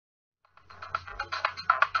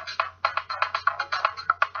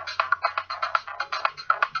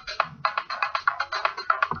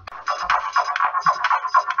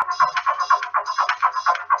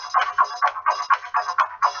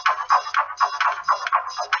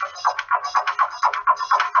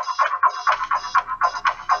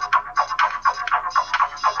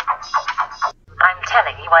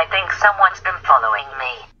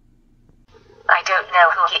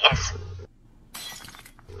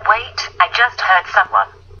Wait, I just heard someone.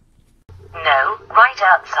 No, right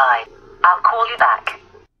outside. I'll call you back.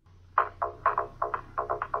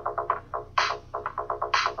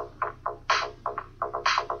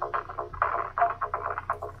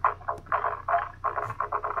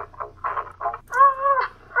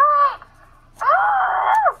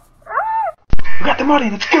 We got the money,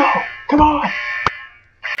 let's go! Come on!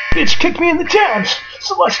 Bitch kicked me in the jams,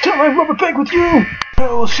 so let's turn my rubber pig with you!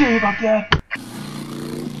 Oh, we'll see about that.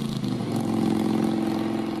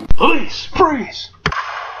 Police, freeze!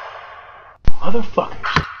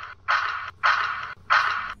 Motherfuckers.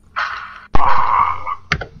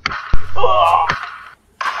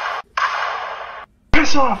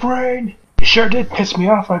 Piss off, Rayne! You sure did piss me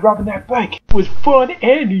off by robbing that bank. It was fun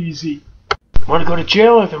and easy. Wanna go to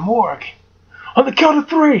jail or the morgue? On the count of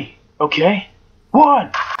 3, okay?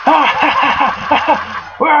 1!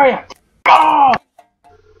 Where are you? Oh!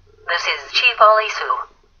 This is Chief Olisu.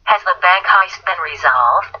 Has the bank heist been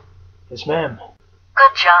resolved? Yes, ma'am.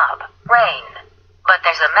 Good job, Rayne. But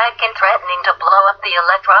there's a mannequin threatening to blow up the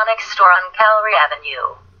electronics store on Calvary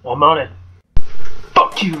Avenue. I'm on it.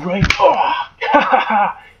 Fuck you, Rayne. Oh!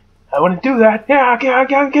 I wouldn't do that. Yeah, I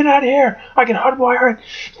gotta get out of here. I can hardwire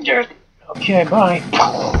it. Okay, bye.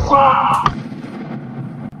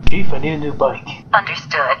 Chief, I need a new bike.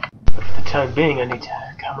 Understood. But for the time being, I need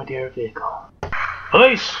to commandeer a vehicle.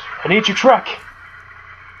 Police, I need your truck.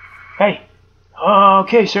 Hey.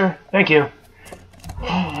 Okay, sir. Thank you.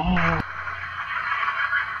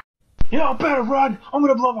 Yeah, I better run. I'm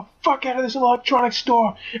gonna blow the fuck out of this electronics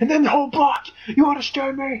store, and then the whole block. You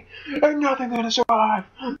understand me? Ain't nothing gonna survive.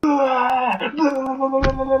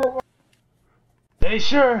 Hey,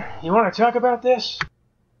 sir, you want to talk about this?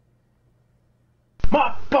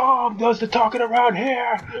 My bomb does the talking around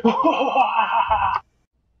here.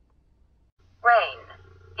 Rayne,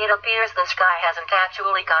 it appears this guy hasn't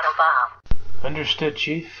actually got a bomb. Understood,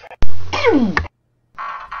 Chief. Rayne.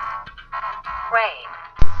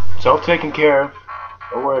 It's all taken care of.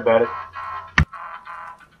 Don't worry about it.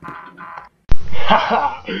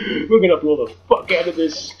 Haha! We're gonna blow the fuck out of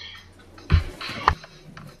this.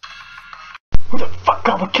 Who the fuck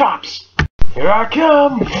called the cops? Here I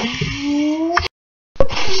come!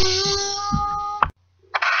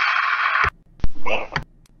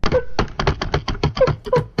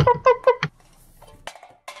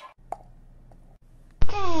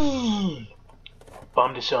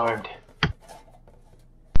 Bomb disarmed.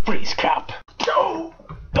 Freeze, cop! No!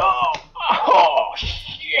 No! Oh,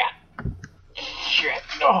 shit! Shit!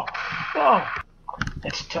 No! No!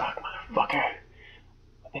 Let's talk, motherfucker.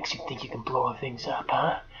 What makes you think you can blow things up,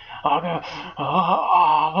 huh?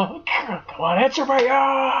 Come on, answer me!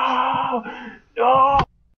 Oh! No!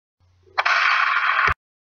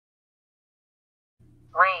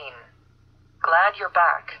 Rayne, glad you're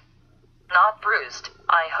back. Not bruised,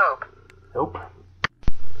 I hope. Nope.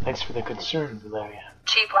 Thanks for the concern, Valeria.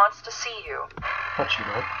 Chief wants to see you. Thought you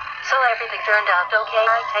might. So everything turned out okay,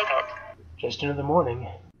 I take it. Just another morning.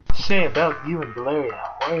 Say about you and Valeria,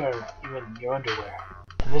 why are you in your underwear?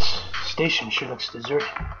 And this station sure looks deserted.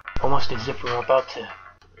 Almost as if we're about to...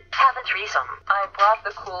 Have a threesome. I brought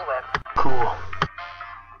the Cool Whip. Cool.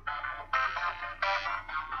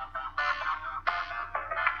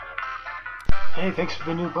 Hey, thanks for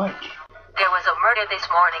the new bike. There was a murder this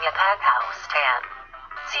morning at that house, Tan.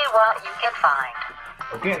 See what you can find.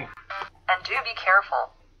 Okay. And do be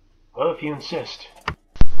careful. Well, if you insist.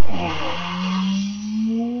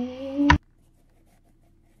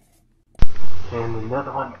 And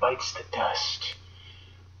another one bites the dust.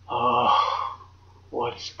 Oh,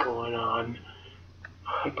 what is going on?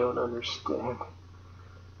 I don't understand.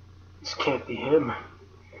 This can't be him.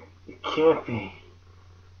 It can't be.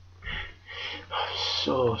 I'm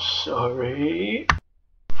so sorry.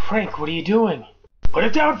 Frank, what are you doing? Put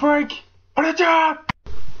it down, Frank! Put it down!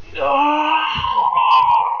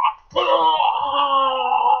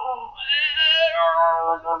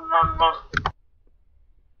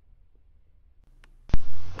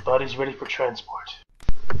 The body's ready for transport.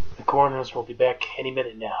 The coroners will be back any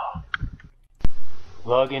minute now.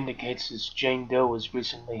 Log indicates this Jane Doe was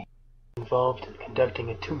recently involved in conducting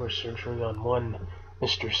a tumor surgery on one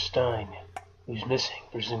Mr. Stein, who's missing,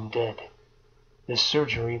 presumed dead. This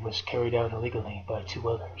surgery was carried out illegally by 2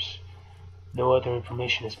 others. No other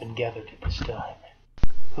information has been gathered at this time.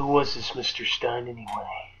 Who was this Mr. Stein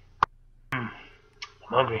anyway? I'm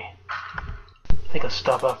hungry. I think I'll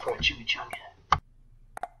stop out for a chimichanga.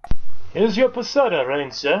 Here's your posada,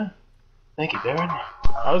 Rayne, sir. Thank you, Baron.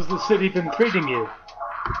 How's the city been treating you?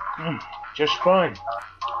 Just fine.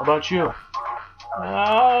 How about you?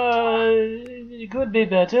 It could be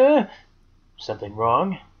better. Something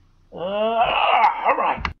wrong?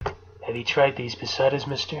 Alright. Have you tried these pesetas,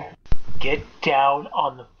 mister? Get down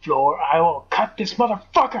on the floor. I will cut this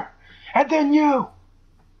motherfucker! And then you!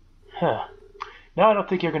 Huh. No, I don't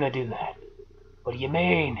think you're gonna do that. What do you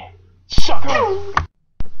mean? Sucker!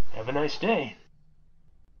 Have a nice day.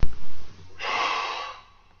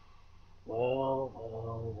 Well.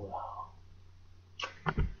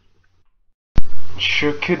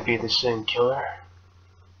 Sure could be the same killer.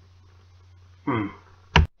 Who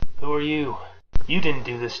are you? You didn't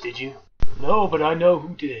do this, did you? No, but I know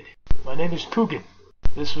who did. My name is Coogan.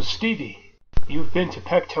 This was Stevie. You've been to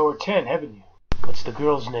Pack Tower 10, haven't you? What's the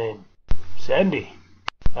girl's name? Sandy.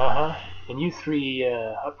 Uh-huh. And you three,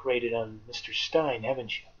 operated on Mr. Stein,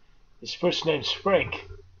 haven't you? His first name's Frank.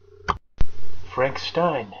 Frank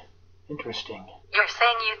Stein. Interesting. You're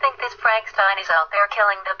saying you think this Frank Stein is out there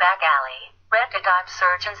killing the back alley, rent-a-dime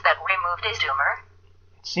surgeons that removed his tumor?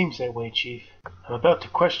 It seems that way, Chief. I'm about to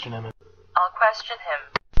question him. I'll question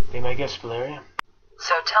him. Be my guest, Valeria.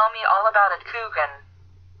 So tell me all about it, Coogan.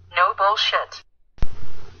 No bullshit.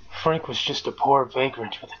 Frank was just a poor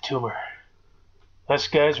vagrant with a tumor. Us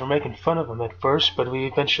guys were making fun of him at first, but we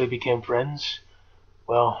eventually became friends.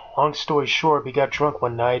 Well, long story short, we got drunk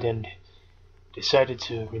one night and decided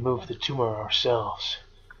to remove the tumor ourselves.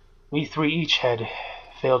 We three each had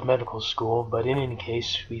failed medical school, but in any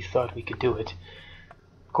case, we thought we could do it.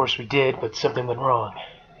 Of course we did, but something went wrong.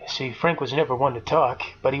 You see, Frank was never one to talk,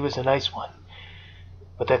 but he was a nice one.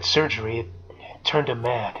 But that surgery, it turned him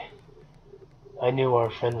mad. I knew our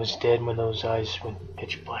friend was dead when those eyes went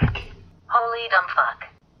pitch black. Holy dumb fuck.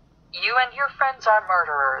 You and your friends are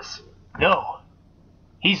murderers. No.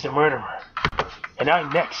 He's the murderer. And I'm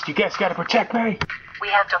next. You guys gotta protect me. We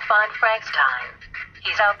have to find Frank Stein.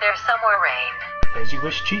 He's out there somewhere, Rayne. As you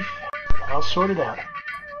wish, Chief. I'll sort it out.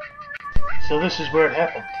 So this is where it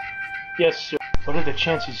happened. Yes, sir. What are the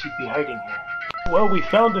chances he'd be hiding here? Well, we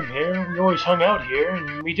found him here. We always hung out here,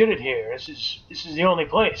 and we did it here. This is the only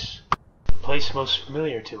place. The place most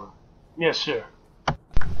familiar to him. Yes, sir.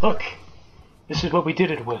 Look. This is what we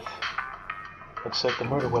did it with. Looks like the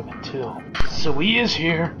murder weapon, too. So he is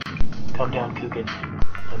here. Calm down, Coogan.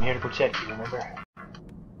 I'm here to protect you, remember?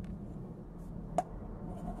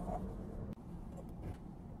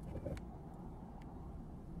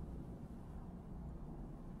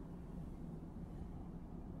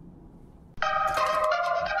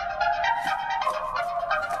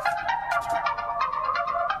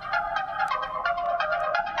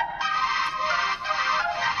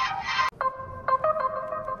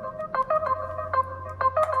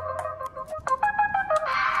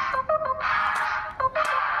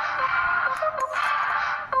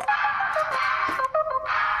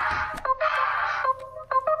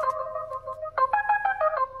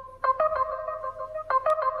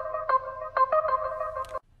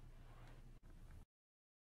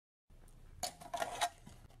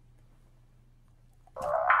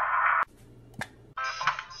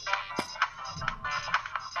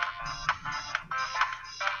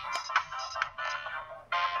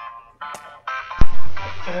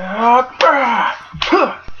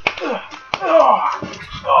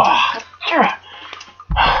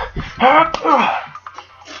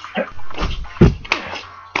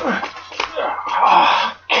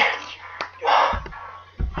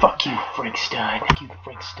 Fuck you, Frank Stein. Fuck you,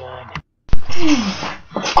 Frank Stein.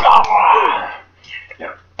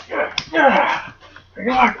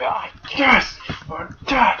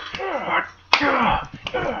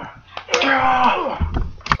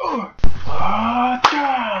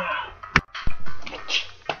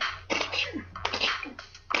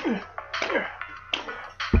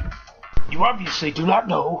 You obviously do not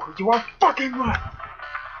know who you are fucking with.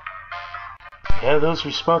 Yeah, those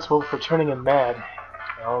responsible for turning him mad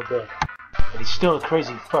are all dead. But he's still a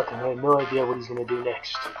crazy fuck, and I have no idea what he's gonna do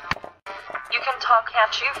next. You can talk,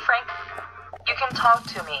 can't you, Frank? You can talk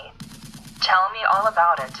to me. Tell me all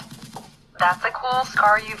about it. That's a cool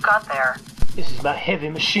scar you've got there. This is my heavy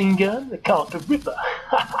machine gun. They call it the Ripper.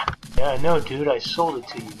 Yeah, I know, dude. I sold it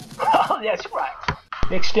to you. Oh, that's right.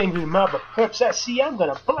 Next angry mob of perps I see, I'm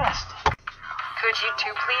gonna blast it. Could you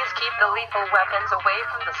two please keep the lethal weapons away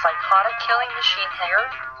from the psychotic killing machine here?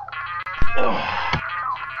 Ugh.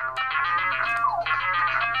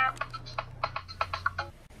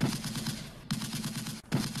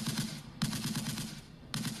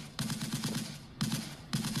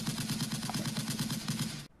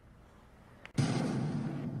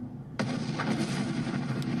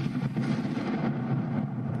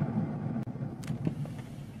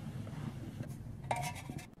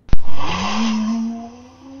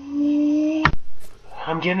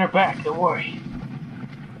 I'm getting her back, don't worry.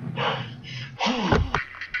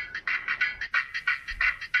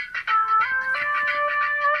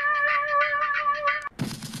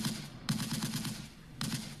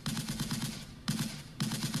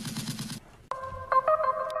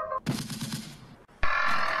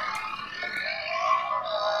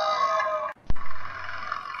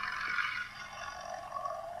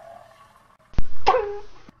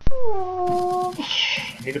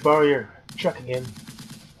 Need to borrow your truck again.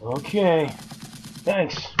 Okay.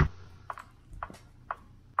 Thanks.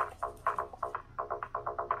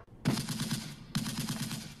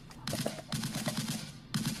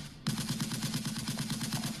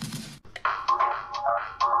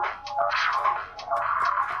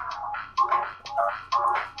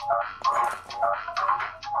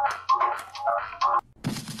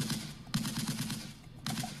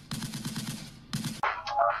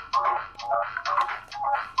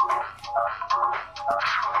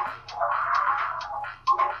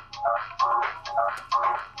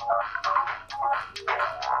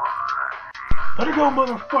 Let her go,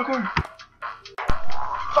 motherfucker!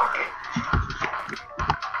 Fuck!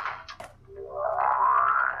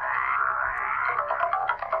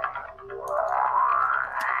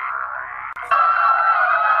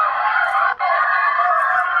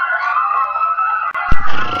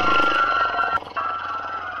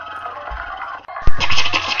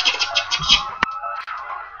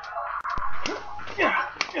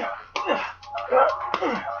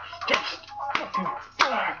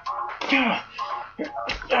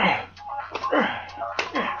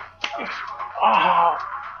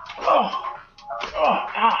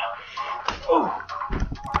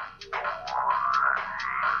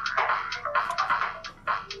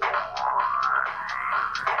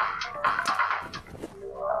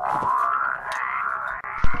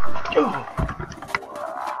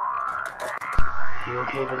 You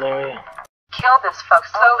okay, Valeria? Kill this fuck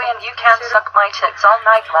slowly and you can suck my tits all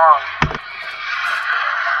night long.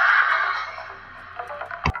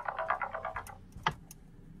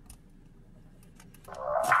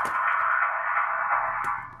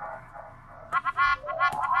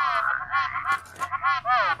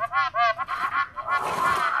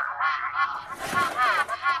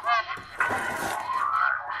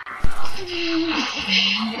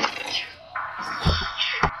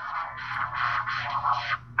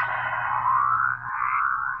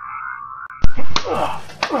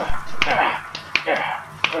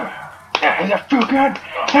 Does that feel good?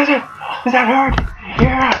 Does it? Does that hurt?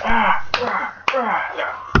 Yeah.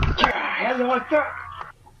 Yeah, like that.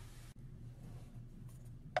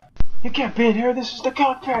 You can't be in here. This is the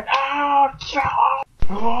cockpit.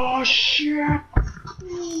 Oh shit.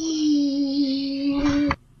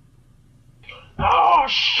 Oh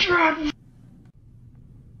shit.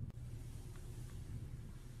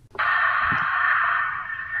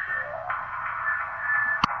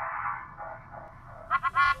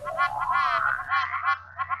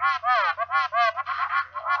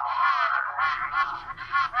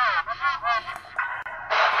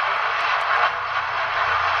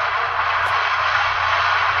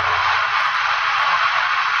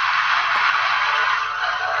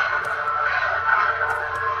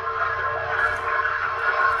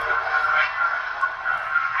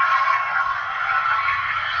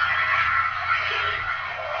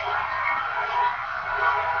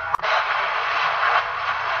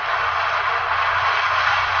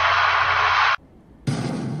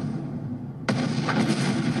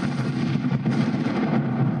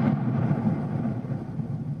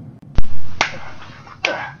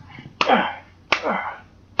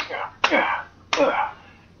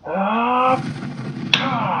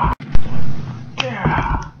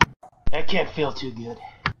 That can't feel too good.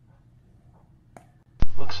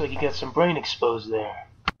 Looks like you got some brain exposed there.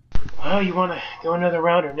 Well, you wanna go another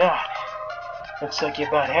round or not? Looks like you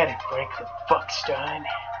about had it, Frank the Fuckstein.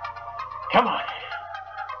 Come on.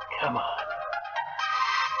 Come on.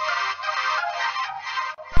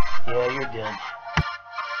 Yeah, you're done.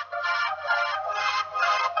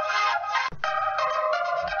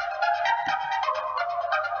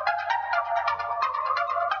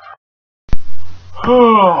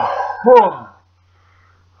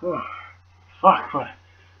 Fuck, what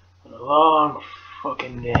a long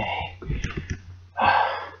fucking day.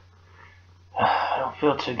 I don't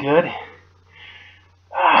feel too good.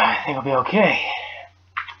 I think I'll be okay.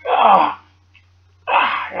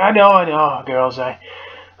 I know, girls. I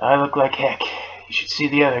look like heck. You should see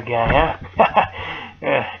the other guy, huh?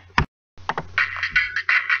 Yeah.